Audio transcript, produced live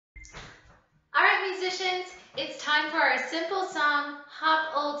musicians, it's time for our simple song,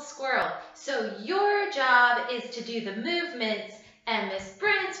 Hop Old Squirrel. So your job is to do the movements and Miss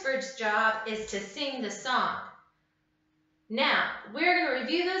Bransford's job is to sing the song. Now, we're going to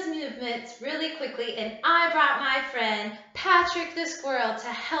review those movements really quickly, and I brought my friend Patrick the Squirrel to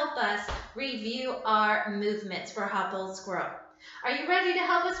help us review our movements for Hop Old Squirrel. Are you ready to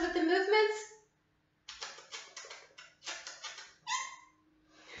help us with the movements?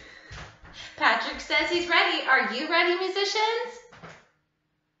 Patrick says he's ready. Are you ready, musicians?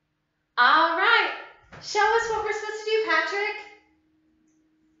 All right. Show us what we're supposed to do, Patrick.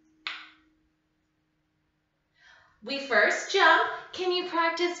 We first jump. Can you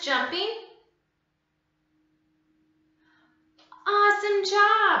practice jumping? Awesome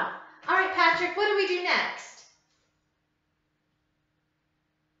job. All right, Patrick, what do we do next?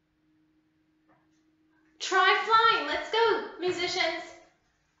 Try flying. Let's go, musicians.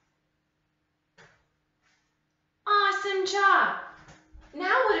 Awesome job.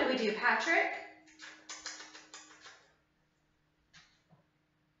 Now what do we do, Patrick?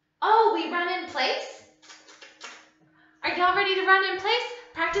 Oh, we run in place? Are y'all ready to run in place?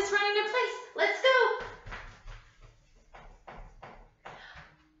 Practice running in place. Let's go.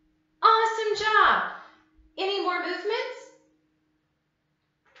 Awesome job. Any more movements?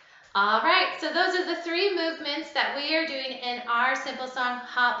 All right, so those are the three movements that we are doing in our simple song,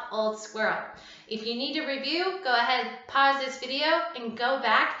 Hop Old Squirrel. If you need to review, go ahead, pause this video and go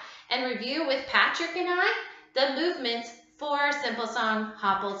back and review with Patrick and I the movements for our simple song,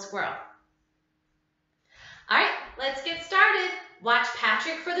 Hop Old Squirrel. All right, let's get started. Watch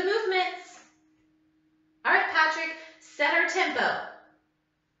Patrick for the movements. All right, Patrick, set our tempo.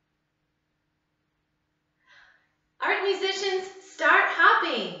 All right, musicians, start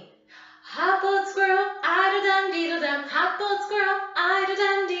hopping. Hop old squirrel, I-da-dum-dee-da-dum. Hop old squirrel,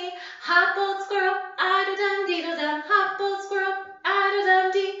 I-da-dum-dee. Hop old squirrel, I-da-dum-dee-da-dum. Hop old squirrel,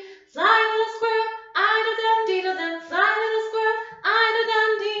 I-da-dum-dee. Fly little squirrel, I-da-dum-dee-da-dum. Fly little squirrel,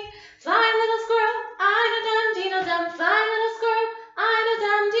 I-da-dum-dee. Fly little squirrel, I-da-dum-dee-da-dum. Fly little squirrel,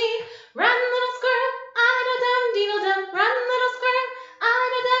 I-da-dum-dee. Run little squirrel, I-da-dum-dee-da-dum. Run little squirrel,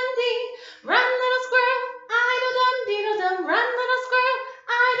 I-da-dum-dee. Run little squirrel, I-da-dum-dee-da-dum. Run little squirrel,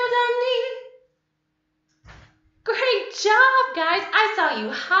 I-da-dum-dee. Great job, guys. I saw you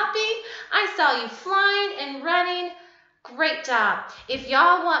hopping. I saw you flying and running. Great job. If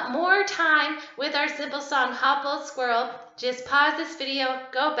y'all want more time with our simple song, Hop Old Squirrel, just pause this video,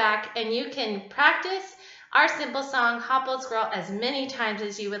 go back, and you can practice our simple song, Hop Old Squirrel, as many times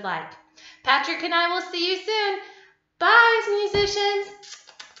as you would like. Patrick and I will see you soon. Bye, musicians.